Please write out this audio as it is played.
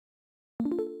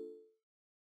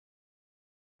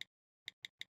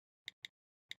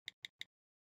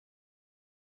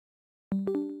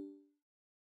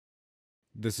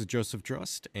This is Joseph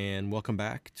Drust, and welcome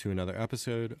back to another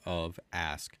episode of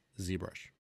AskZBrush.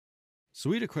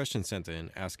 So we had a question sent in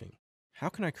asking, how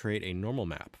can I create a normal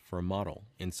map for a model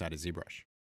inside of ZBrush?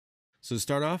 So to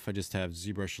start off, I just have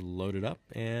ZBrush loaded up,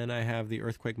 and I have the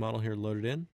earthquake model here loaded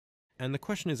in. And the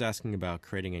question is asking about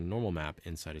creating a normal map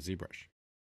inside of ZBrush.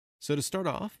 So to start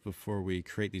off, before we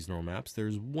create these normal maps,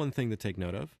 there's one thing to take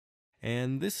note of.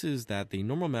 And this is that the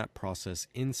normal map process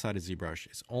inside of ZBrush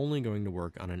is only going to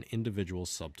work on an individual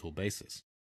subtool basis.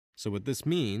 So what this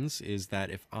means is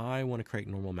that if I want to create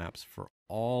normal maps for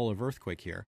all of Earthquake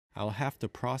here, I'll have to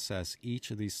process each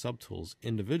of these subtools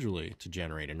individually to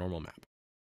generate a normal map.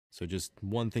 So just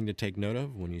one thing to take note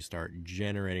of when you start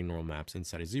generating normal maps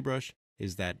inside of ZBrush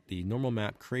is that the normal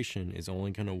map creation is only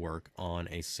going to work on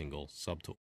a single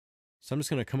subtool. So I'm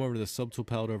just going to come over to the subtool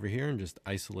palette over here and just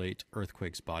isolate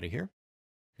Earthquake's body here.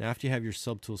 Now after you have your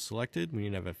subtool selected, we need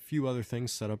to have a few other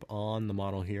things set up on the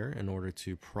model here in order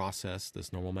to process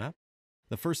this normal map.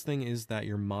 The first thing is that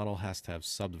your model has to have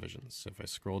subdivisions. So if I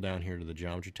scroll down here to the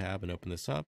Geometry tab and open this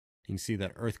up, you can see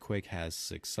that Earthquake has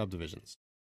 6 subdivisions.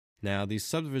 Now these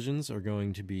subdivisions are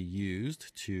going to be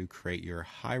used to create your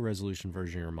high resolution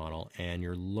version of your model and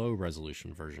your low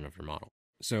resolution version of your model.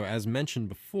 So as mentioned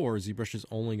before, ZBrush is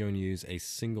only going to use a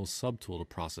single subtool to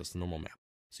process the normal map.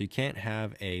 So you can't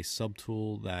have a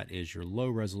subtool that is your low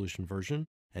resolution version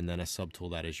and then a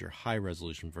subtool that is your high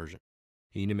resolution version.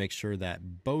 You need to make sure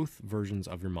that both versions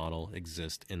of your model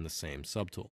exist in the same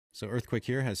subtool. So Earthquake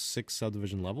here has 6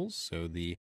 subdivision levels. So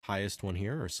the highest one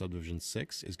here, or subdivision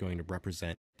 6, is going to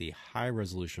represent the high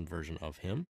resolution version of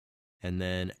him. And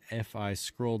then if I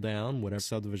scroll down, whatever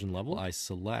subdivision level I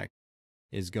select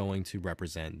is going to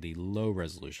represent the low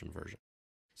resolution version.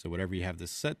 So whatever you have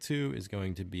this set to is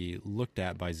going to be looked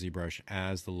at by ZBrush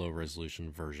as the low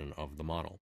resolution version of the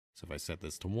model. So if I set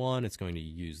this to 1, it's going to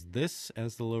use this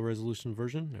as the low resolution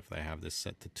version. If I have this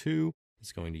set to 2,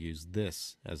 it's going to use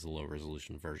this as the low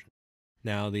resolution version.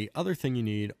 Now the other thing you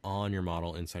need on your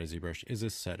model inside of ZBrush is a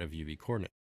set of UV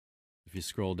coordinates. If you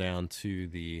scroll down to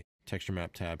the texture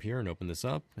map tab here and open this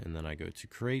up, and then I go to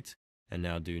create and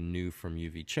now do new from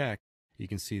UV check, you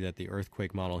can see that the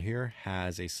Earthquake model here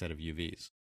has a set of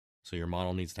UVs. So your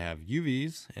model needs to have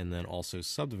UVs and then also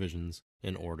subdivisions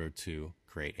in order to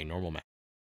create a normal map.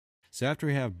 So after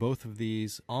we have both of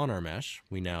these on our mesh,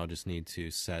 we now just need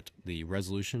to set the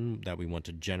resolution that we want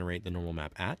to generate the normal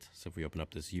map at. So if we open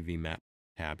up this UV map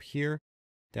tab here,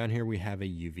 down here we have a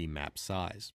UV map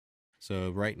size. So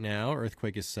right now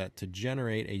Earthquake is set to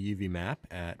generate a UV map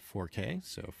at 4K,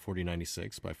 so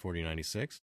 4096 by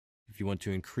 4096. If you want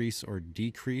to increase or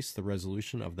decrease the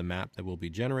resolution of the map that will be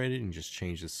generated, you can just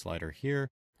change this slider here,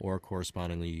 or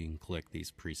correspondingly you can click these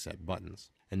preset buttons.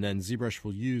 And then ZBrush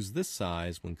will use this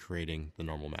size when creating the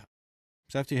normal map.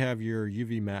 So after you have your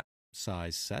UV map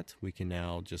size set, we can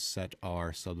now just set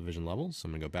our subdivision levels. So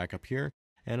I'm going to go back up here,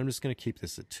 and I'm just going to keep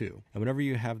this at 2. And whatever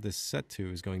you have this set to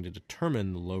is going to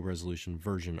determine the low resolution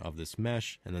version of this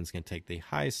mesh, and then it's going to take the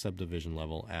highest subdivision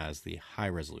level as the high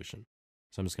resolution.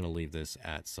 So I'm just going to leave this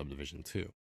at subdivision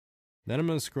 2. Then I'm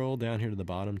going to scroll down here to the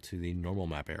bottom to the normal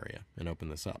map area and open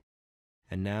this up.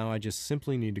 And now I just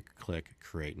simply need to click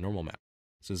create normal map.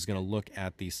 So it's going to look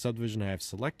at the subdivision I have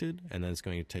selected, and then it's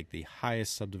going to take the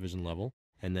highest subdivision level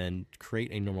and then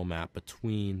create a normal map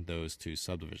between those two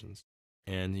subdivisions.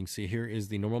 And you can see here is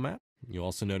the normal map. You'll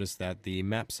also notice that the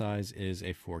map size is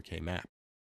a 4K map.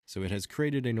 So it has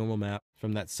created a normal map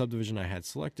from that subdivision I had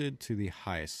selected to the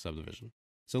highest subdivision.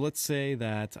 So let's say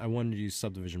that I wanted to use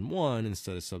subdivision 1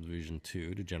 instead of subdivision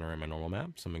 2 to generate my normal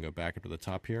map. So I'm going to go back up to the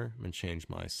top here. I'm going to change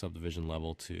my subdivision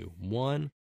level to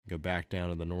 1, go back down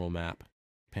to the normal map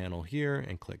panel here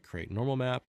and click create normal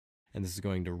map. And this is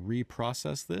going to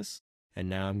reprocess this. And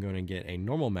now I'm going to get a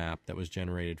normal map that was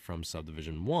generated from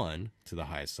subdivision 1 to the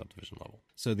highest subdivision level.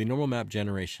 So the normal map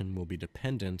generation will be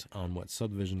dependent on what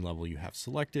subdivision level you have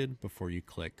selected before you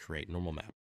click create normal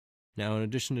map. Now, in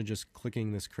addition to just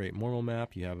clicking this create normal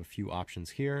map, you have a few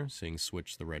options here. So you can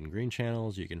switch the red and green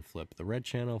channels. You can flip the red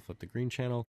channel, flip the green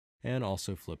channel, and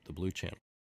also flip the blue channel.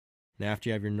 Now, after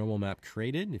you have your normal map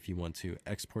created, if you want to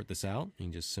export this out, you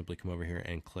can just simply come over here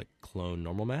and click clone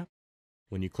normal map.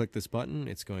 When you click this button,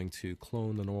 it's going to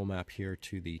clone the normal map here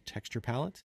to the texture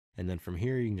palette. And then from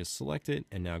here, you can just select it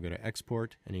and now go to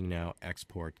export, and you can now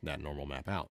export that normal map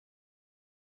out.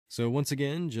 So once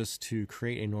again, just to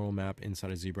create a normal map inside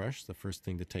of ZBrush, the first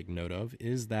thing to take note of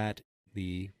is that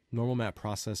the normal map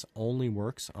process only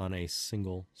works on a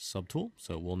single subtool,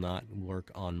 so it will not work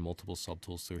on multiple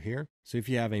subtools through here. So if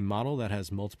you have a model that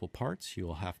has multiple parts, you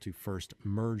will have to first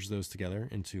merge those together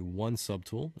into one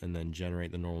subtool and then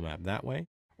generate the normal map that way.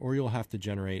 or you'll have to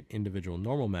generate individual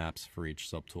normal maps for each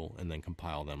subtool and then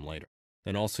compile them later.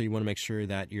 Then also you want to make sure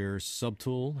that your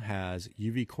subtool has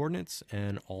UV coordinates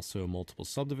and also multiple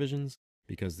subdivisions,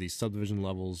 because the subdivision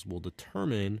levels will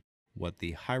determine what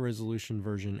the high resolution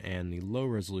version and the low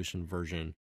resolution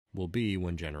version will be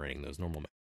when generating those normal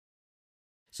maps.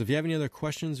 So if you have any other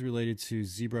questions related to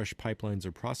ZBrush pipelines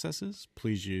or processes,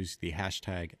 please use the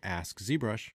hashtag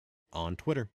AskZBrush on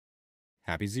Twitter.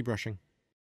 Happy ZBrushing!